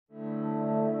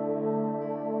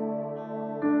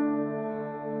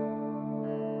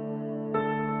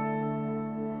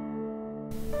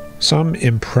Some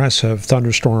impressive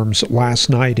thunderstorms last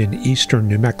night in eastern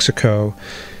New Mexico.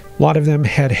 A lot of them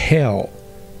had hail.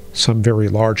 Some very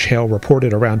large hail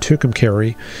reported around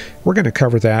Tucumcari. We're going to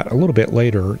cover that a little bit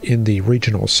later in the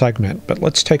regional segment, but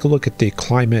let's take a look at the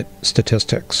climate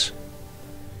statistics.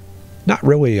 Not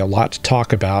really a lot to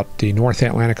talk about. The North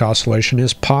Atlantic Oscillation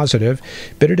is positive,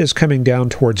 but it is coming down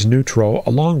towards neutral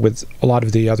along with a lot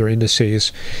of the other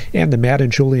indices, and the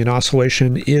Madden-Julian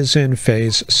Oscillation is in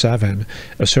phase 7,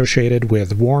 associated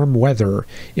with warm weather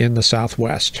in the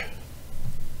southwest.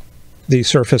 The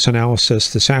surface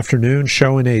analysis this afternoon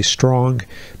showing a strong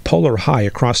polar high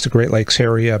across the Great Lakes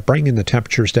area, bringing the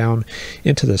temperatures down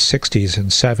into the 60s and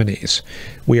 70s.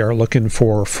 We are looking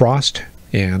for frost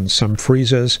and some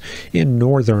freezes in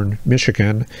northern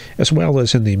Michigan, as well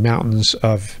as in the mountains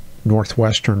of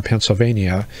northwestern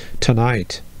Pennsylvania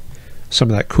tonight. Some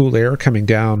of that cool air coming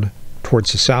down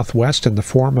towards the southwest in the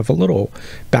form of a little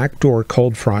backdoor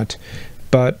cold front,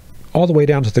 but all the way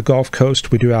down to the Gulf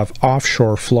Coast we do have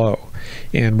offshore flow,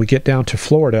 and we get down to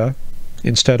Florida.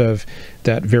 Instead of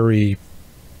that very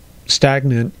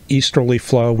stagnant easterly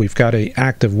flow, we've got an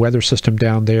active weather system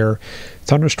down there,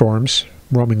 thunderstorms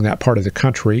roaming that part of the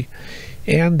country,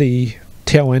 and the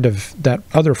tail end of that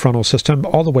other frontal system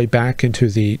all the way back into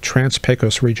the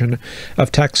Trans-Pecos region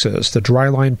of Texas. The dry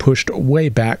line pushed way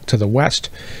back to the west.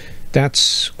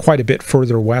 That's quite a bit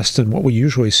further west than what we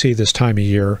usually see this time of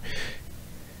year.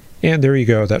 And there you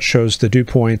go, that shows the dew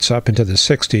points up into the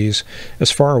 60s,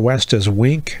 as far west as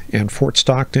Wink and Fort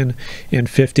Stockton, and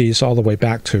 50s all the way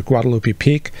back to Guadalupe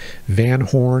Peak, Van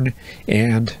Horn,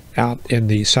 and out in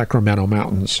the Sacramento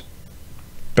Mountains.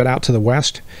 But out to the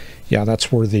west, yeah, that's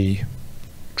where the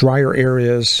drier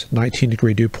areas,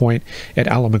 19-degree dew point at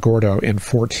Alamogordo and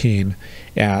 14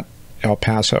 at El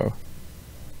Paso.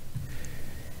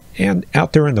 And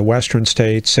out there in the western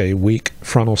states, a weak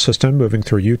frontal system moving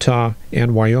through Utah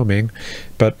and Wyoming,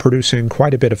 but producing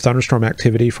quite a bit of thunderstorm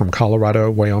activity from Colorado,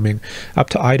 Wyoming, up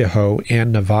to Idaho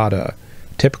and Nevada.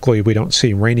 Typically, we don't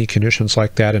see rainy conditions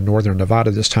like that in northern Nevada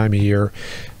this time of year,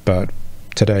 but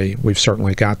today we've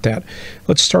certainly got that.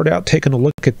 Let's start out taking a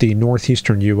look at the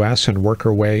northeastern U.S. and work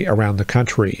our way around the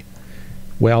country.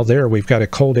 Well, there we've got a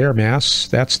cold air mass.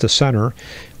 That's the center.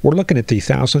 We're looking at the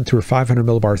 1,000 through 500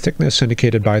 millibar thickness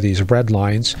indicated by these red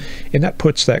lines, and that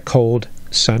puts that cold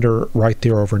center right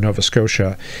there over Nova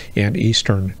Scotia and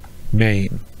eastern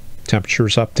Maine.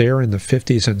 Temperatures up there in the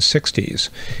 50s and 60s,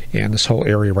 and this whole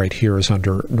area right here is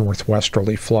under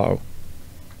northwesterly flow.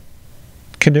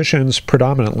 Conditions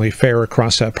predominantly fair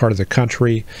across that part of the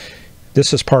country.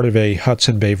 This is part of a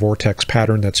Hudson Bay vortex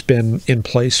pattern that's been in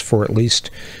place for at least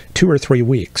 2 or 3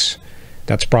 weeks.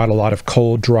 That's brought a lot of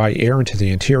cold, dry air into the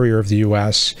interior of the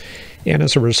U.S., and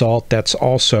as a result, that's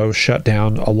also shut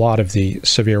down a lot of the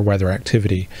severe weather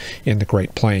activity in the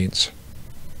Great Plains.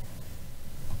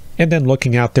 And then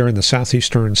looking out there in the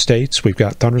southeastern states, we've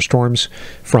got thunderstorms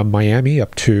from Miami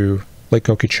up to Lake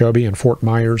Okeechobee and Fort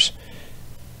Myers.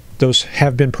 Those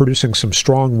have been producing some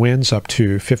strong winds up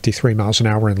to 53 miles an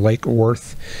hour in Lake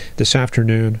Worth this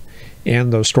afternoon,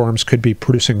 and those storms could be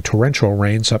producing torrential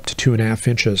rains up to 2.5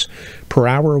 inches per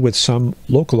hour, with some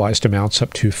localized amounts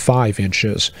up to 5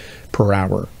 inches per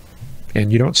hour.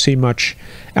 And you don't see much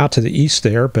out to the east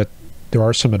there, but there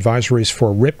are some advisories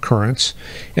for rip currents,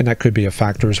 and that could be a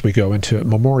factor as we go into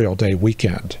Memorial Day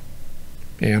weekend.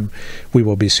 And we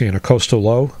will be seeing a coastal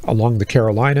low along the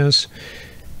Carolinas.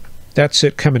 That's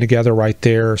it coming together right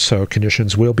there, so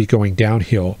conditions will be going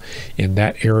downhill in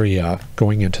that area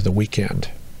going into the weekend.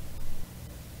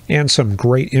 And some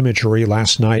great imagery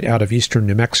last night out of eastern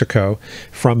New Mexico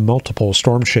from multiple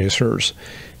storm chasers.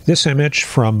 This image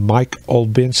from Mike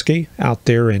Olbinski out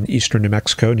there in eastern New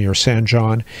Mexico near San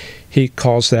John. He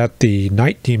calls that the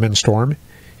Night Demon Storm.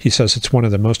 He says it's one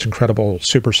of the most incredible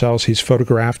supercells he's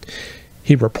photographed.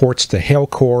 He reports the hail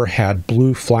core had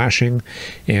blue flashing,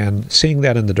 and seeing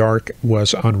that in the dark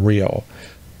was unreal.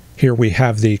 Here we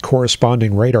have the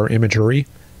corresponding radar imagery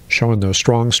showing those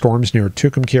strong storms near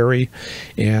Tucumcari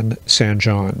and San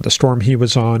John. The storm he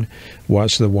was on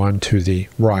was the one to the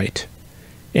right.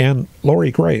 And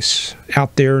Lori Grace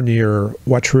out there near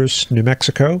Watrous, New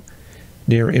Mexico,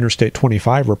 near Interstate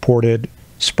 25, reported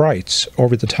sprites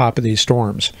over the top of these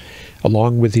storms,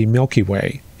 along with the Milky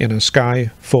Way in a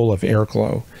sky full of air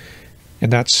glow.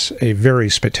 And that's a very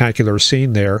spectacular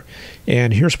scene there.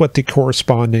 And here's what the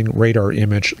corresponding radar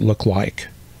image looked like.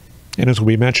 And as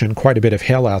we mentioned, quite a bit of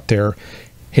hail out there.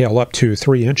 Hail up to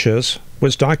 3 inches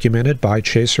was documented by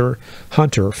chaser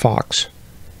Hunter Fox.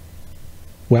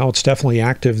 Well, it's definitely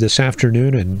active this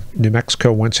afternoon in New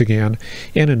Mexico once again,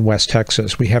 and in West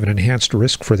Texas. We have an enhanced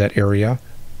risk for that area.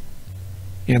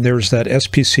 And there's that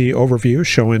SPC overview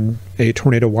showing a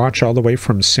tornado watch all the way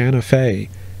from Santa Fe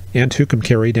and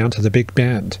Tucumcari down to the Big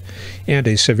Bend, and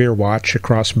a severe watch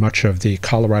across much of the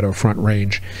Colorado Front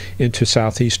Range into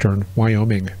southeastern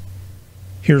Wyoming.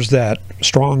 Here's that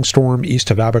strong storm east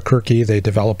of Albuquerque. They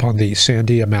develop on the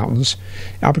Sandia Mountains.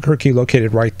 Albuquerque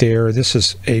located right there. This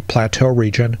is a plateau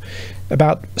region,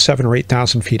 about 7,000 or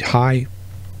 8,000 feet high,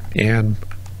 and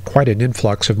quite an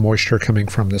influx of moisture coming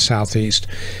from the southeast.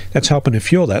 That's helping to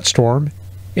fuel that storm.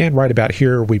 And right about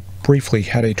here, we briefly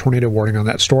had a tornado warning on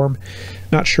that storm.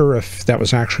 Not sure if that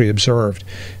was actually observed,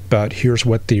 but here's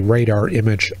what the radar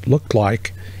image looked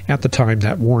like at the time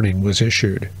that warning was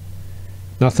issued.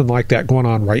 Nothing like that going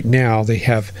on right now. They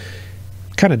have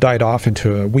kind of died off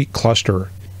into a weak cluster,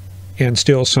 and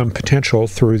still some potential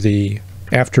through the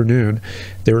afternoon.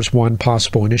 There's one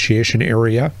possible initiation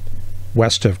area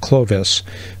west of Clovis,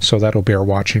 so that'll bear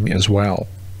watching as well.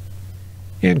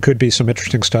 And could be some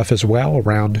interesting stuff as well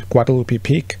around Guadalupe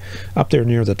Peak, up there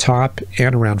near the top,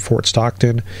 and around Fort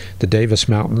Stockton, the Davis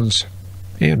Mountains,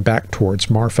 and back towards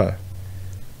Marfa.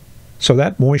 So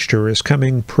that moisture is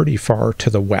coming pretty far to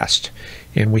the west,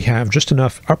 and we have just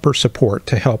enough upper support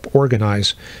to help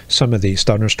organize some of these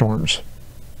thunderstorms.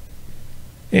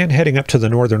 And heading up to the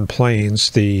northern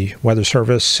plains, the Weather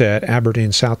Service at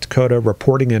Aberdeen, South Dakota,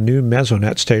 reporting a new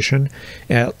mesonet station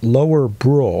at Lower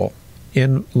Brule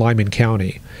in Lyman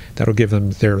County. That'll give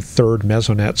them their third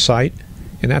mesonet site,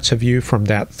 and that's a view from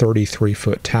that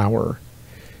 33-foot tower.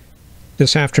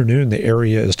 This afternoon, the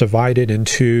area is divided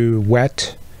into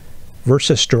wet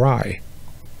versus dry.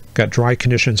 Got dry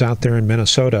conditions out there in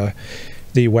Minnesota.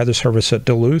 The Weather Service at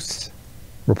Duluth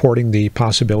reporting the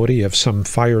possibility of some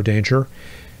fire danger.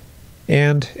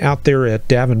 And out there at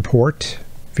Davenport,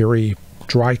 very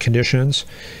dry conditions.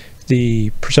 The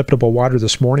precipitable water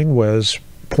this morning was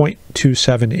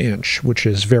 0.27 inch, which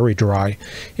is very dry,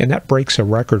 and that breaks a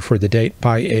record for the date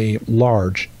by a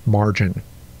large margin.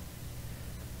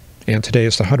 And today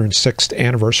is the 106th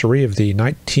anniversary of the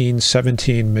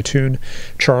 1917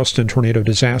 Mattoon-Charleston tornado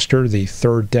disaster, the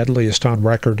third deadliest on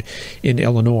record in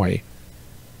Illinois.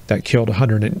 That killed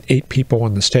 108 people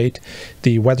in the state.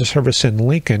 The Weather Service in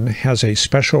Lincoln has a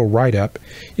special write-up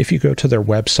if you go to their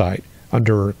website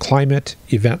under Climate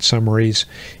Event Summaries,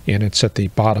 and it's at the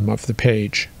bottom of the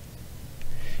page.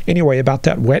 Anyway, about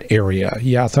that wet area,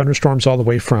 yeah, thunderstorms all the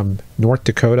way from North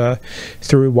Dakota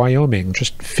through Wyoming,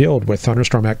 just filled with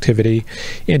thunderstorm activity,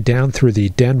 and down through the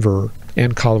Denver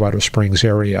and Colorado Springs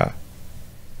area.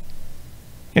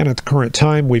 And at the current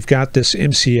time, we've got this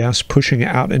MCS pushing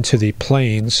out into the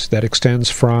plains that extends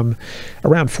from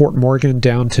around Fort Morgan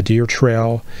down to Deer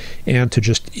Trail and to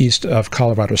just east of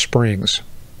Colorado Springs.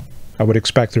 I would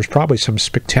expect there's probably some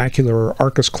spectacular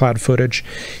Arcus cloud footage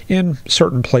in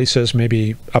certain places,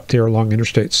 maybe up there along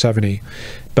Interstate 70.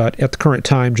 But at the current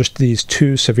time, just these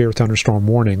two severe thunderstorm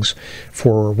warnings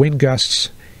for wind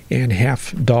gusts and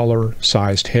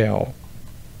half-dollar-sized hail.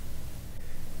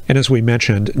 And as we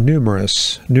mentioned,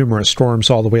 numerous storms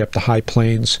all the way up the high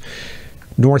plains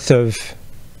north of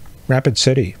Rapid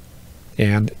City.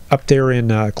 And up there in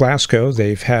Glasgow,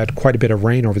 they've had quite a bit of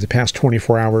rain over the past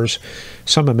 24 hours,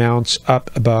 some amounts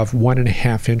up above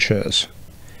 1.5 inches.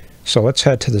 So let's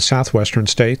head to the southwestern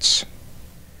states,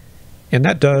 and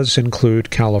that does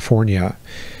include California.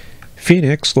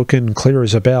 Phoenix looking clear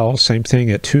as a bell, same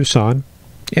thing at Tucson,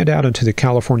 and out into the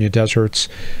California deserts,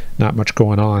 not much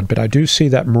going on. But I do see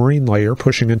that marine layer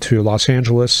pushing into Los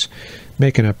Angeles,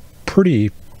 making a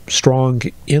pretty strong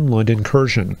inland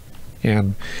incursion.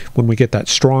 And when we get that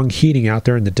strong heating out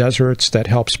there in the deserts, that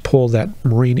helps pull that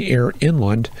marine air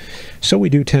inland. So we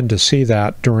do tend to see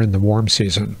that during the warm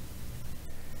season.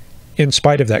 In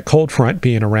spite of that cold front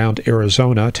being around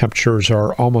Arizona, temperatures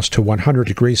are almost to 100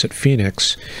 degrees at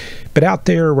Phoenix. But out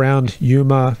there around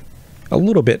Yuma, a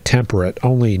little bit temperate,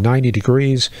 only 90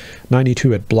 degrees,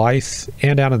 92 at Blythe,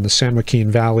 and out in the San Joaquin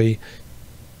Valley,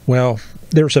 well,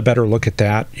 there's a better look at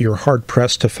that. You're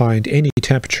hard-pressed to find any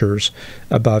temperatures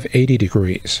above 80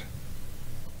 degrees.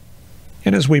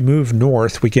 And as we move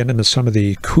north, we get into some of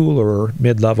the cooler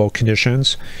mid-level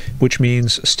conditions, which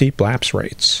means steep lapse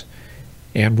rates.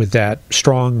 And with that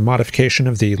strong modification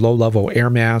of the low-level air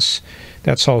mass,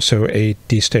 that's also a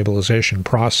destabilization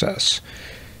process.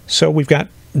 So we've got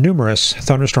numerous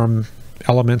thunderstorm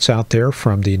elements out there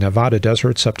from the Nevada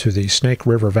deserts up to the Snake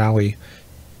River Valley.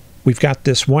 We've got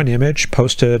this one image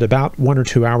posted about 1 or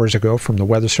 2 hours ago from the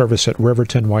Weather Service at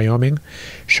Riverton, Wyoming,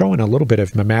 showing a little bit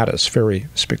of mammatus, very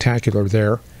spectacular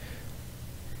there.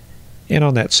 And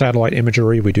on that satellite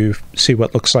imagery, we do see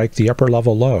what looks like the upper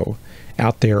level low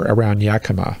out there around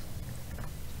Yakima.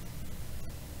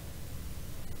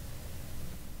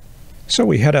 So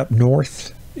we head up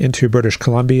north into British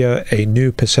Columbia, a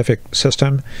new Pacific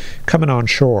system coming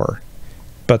onshore.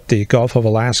 But the Gulf of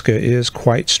Alaska is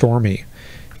quite stormy.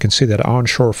 You can see that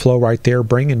onshore flow right there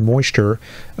bringing moisture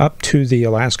up to the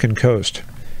Alaskan coast.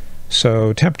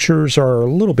 So temperatures are a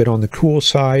little bit on the cool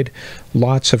side,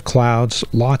 lots of clouds,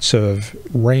 lots of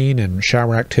rain and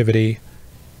shower activity,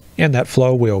 and that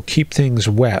flow will keep things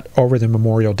wet over the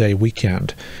Memorial Day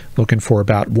weekend, looking for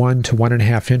about 1 to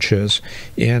 1.5 inches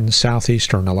in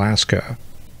southeastern Alaska.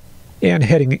 And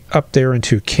heading up there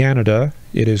into Canada,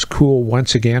 it is cool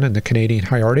once again in the Canadian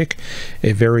High Arctic,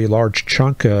 a very large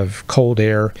chunk of cold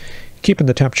air, keeping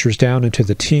the temperatures down into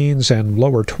the teens and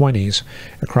lower 20s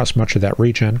across much of that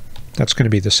region. That's going to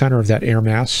be the center of that air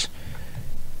mass.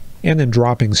 And then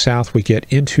dropping south, we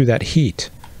get into that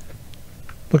heat.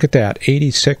 Look at that,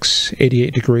 86,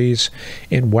 88 degrees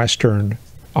in western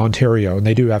Ontario. And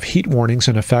they do have heat warnings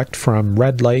in effect from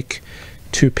Red Lake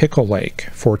to Pickle Lake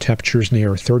for temperatures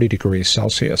near 30 degrees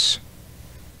Celsius.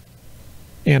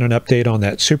 And an update on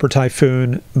that super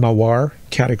typhoon Mawar,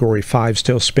 Category 5,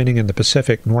 still spinning in the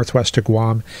Pacific northwest of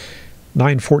Guam.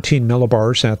 914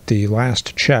 millibars at the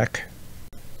last check.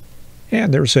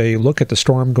 And there's a look at the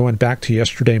storm going back to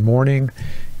yesterday morning.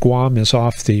 Guam is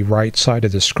off the right side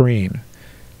of the screen.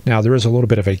 Now, there is a little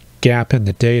bit of a gap in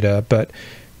the data, but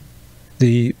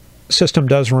the system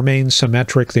does remain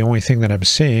symmetric. The only thing that I'm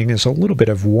seeing is a little bit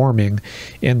of warming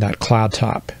in that cloud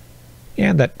top,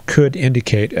 and that could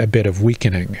indicate a bit of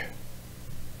weakening.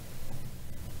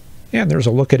 And there's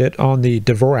a look at it on the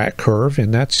Dvorak curve,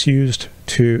 and that's used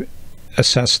to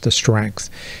assess the strength,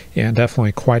 and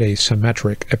definitely quite a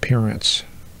symmetric appearance.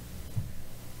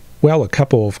 Well, a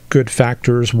couple of good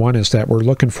factors. One is that we're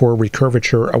looking for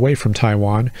recurvature away from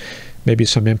Taiwan, maybe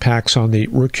some impacts on the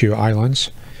Ryukyu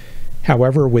Islands.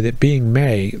 However, with it being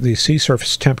May, the sea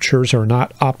surface temperatures are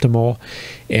not optimal,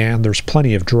 and there's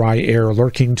plenty of dry air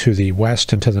lurking to the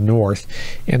west and to the north,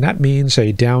 and that means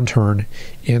a downturn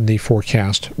in the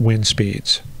forecast wind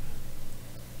speeds.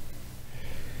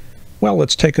 Well,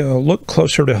 let's take a look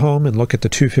closer to home and look at the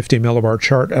 250 millibar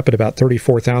chart up at about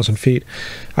 34,000 feet.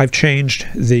 I've changed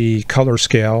the color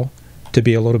scale to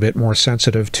be a little bit more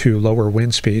sensitive to lower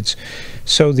wind speeds.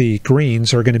 So the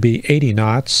greens are going to be 80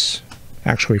 knots,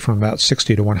 actually from about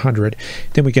 60 to 100.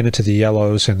 Then we get into the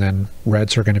yellows, and then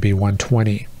reds are going to be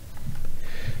 120.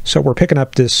 So we're picking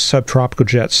up this subtropical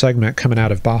jet segment coming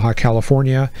out of Baja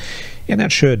California, and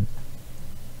that should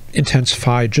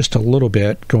intensify just a little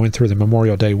bit going through the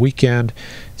Memorial Day weekend.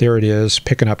 There it is,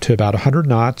 picking up to about 100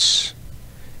 knots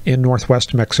in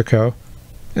northwest Mexico,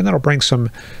 and that'll bring some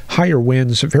higher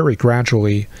winds very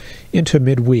gradually into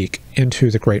midweek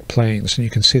into the Great Plains. And you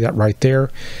can see that right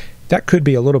there. That could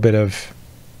be a little bit of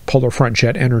polar front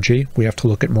jet energy. We have to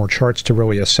look at more charts to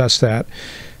really assess that.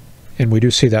 And we do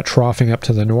see that troughing up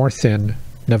to the north in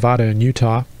Nevada and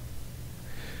Utah.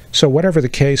 So whatever the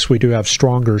case, we do have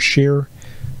stronger shear,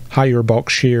 higher bulk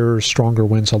shear, stronger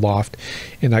winds aloft,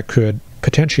 and that could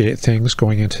potentiate things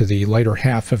going into the later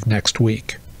half of next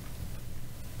week.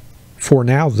 For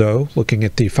now, though, looking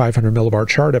at the 500 millibar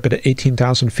chart up at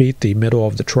 18,000 feet, the middle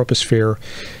of the troposphere,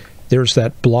 there's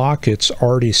that block. It's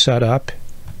already set up.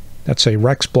 That's a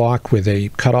Rex block with a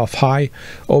cutoff high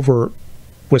over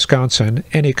Wisconsin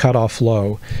and a cutoff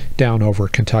low down over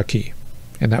Kentucky.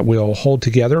 And that will hold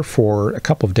together for a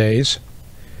couple of days.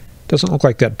 Doesn't look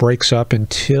like that breaks up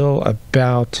until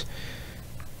about,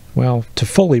 well, to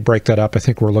fully break that up, I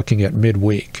think we're looking at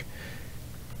midweek.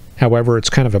 However, it's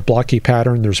kind of a blocky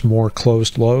pattern. There's more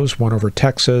closed lows, one over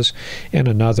Texas and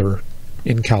another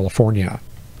in California.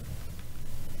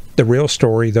 The real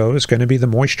story, though, is going to be the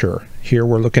moisture. Here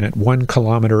we're looking at 1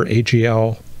 kilometer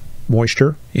AGL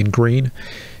moisture in green.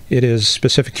 It is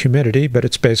specific humidity, but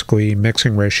it's basically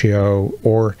mixing ratio,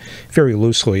 or very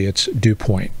loosely, it's dew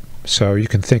point. So you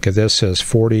can think of this as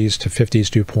 40s to 50s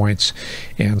dew points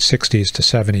and 60s to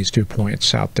 70s dew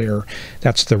points out there.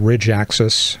 That's the ridge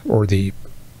axis, or the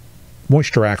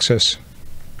moisture axis,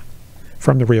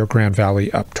 from the Rio Grande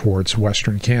Valley up towards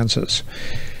western Kansas.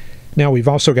 Now we've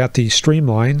also got the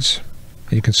streamlines.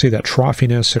 You can see that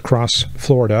troughiness across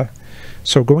Florida.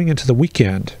 So going into the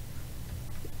weekend,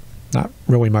 not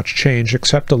really much change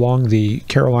except along the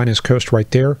Carolinas coast right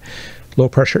there. Low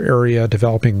pressure area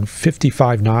developing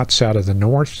 55 knots out of the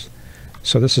north.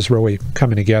 So this is really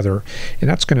coming together, and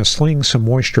that's going to sling some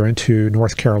moisture into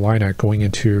North Carolina going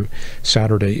into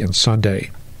Saturday and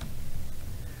Sunday.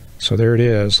 So there it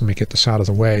is. Let me get this out of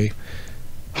the way.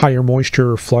 Higher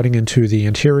moisture flooding into the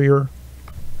interior.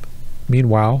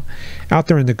 Meanwhile, out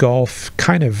there in the Gulf,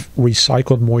 kind of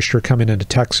recycled moisture coming into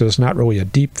Texas. Not really a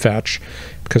deep fetch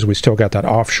because we still got that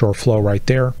offshore flow right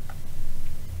there.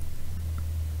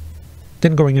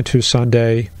 Then going into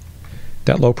Sunday,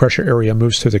 that low pressure area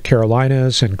moves through the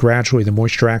Carolinas, and gradually the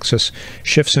moisture axis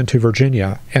shifts into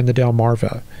Virginia and the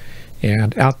Delmarva.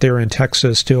 And out there in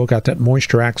Texas, still got that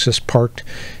moisture axis parked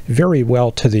very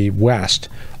well to the west,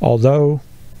 although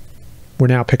we're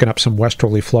now picking up some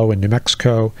westerly flow in New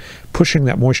Mexico, pushing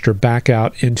that moisture back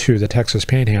out into the Texas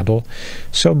Panhandle.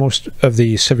 So most of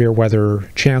the severe weather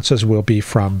chances will be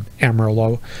from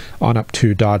Amarillo on up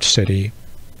to Dodge City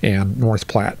and North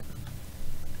Platte.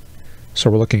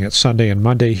 So we're looking at Sunday and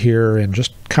Monday here, and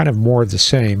just kind of more of the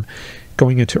same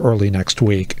going into early next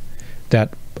week.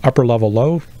 That upper level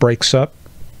low breaks up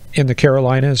in the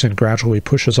Carolinas and gradually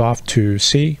pushes off to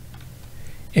sea,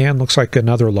 and looks like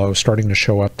another low starting to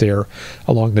show up there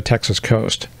along the Texas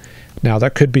coast. Now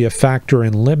that could be a factor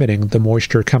in limiting the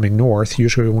moisture coming north.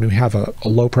 Usually when we have a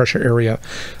low pressure area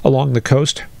along the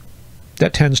coast,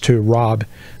 that tends to rob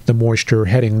the moisture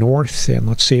heading north, and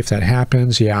let's see if that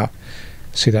happens. Yeah,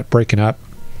 see that breaking up.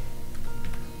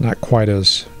 Not quite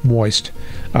as moist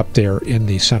up there in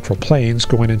the Central Plains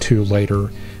going into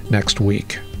later next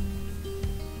week.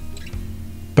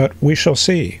 But we shall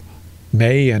see.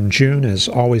 May and June is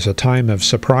always a time of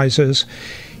surprises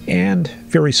and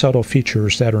very subtle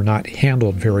features that are not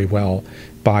handled very well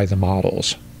by the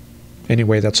models.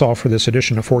 Anyway, that's all for this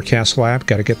edition of Forecast Lab.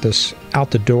 Got to get this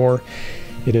out the door.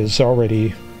 It is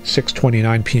already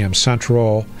 6:29 p.m.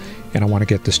 Central, and I want to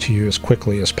get this to you as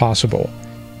quickly as possible.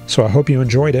 So I hope you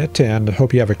enjoyed it, and I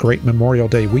hope you have a great Memorial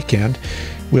Day weekend.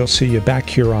 We'll see you back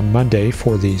here on Monday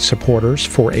for the supporters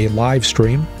for a live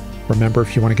stream. Remember,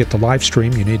 if you want to get the live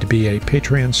stream, you need to be a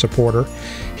Patreon supporter.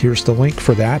 Here's the link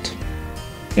for that.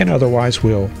 And otherwise,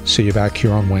 we'll see you back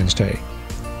here on Wednesday.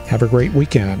 Have a great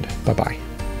weekend. Bye-bye.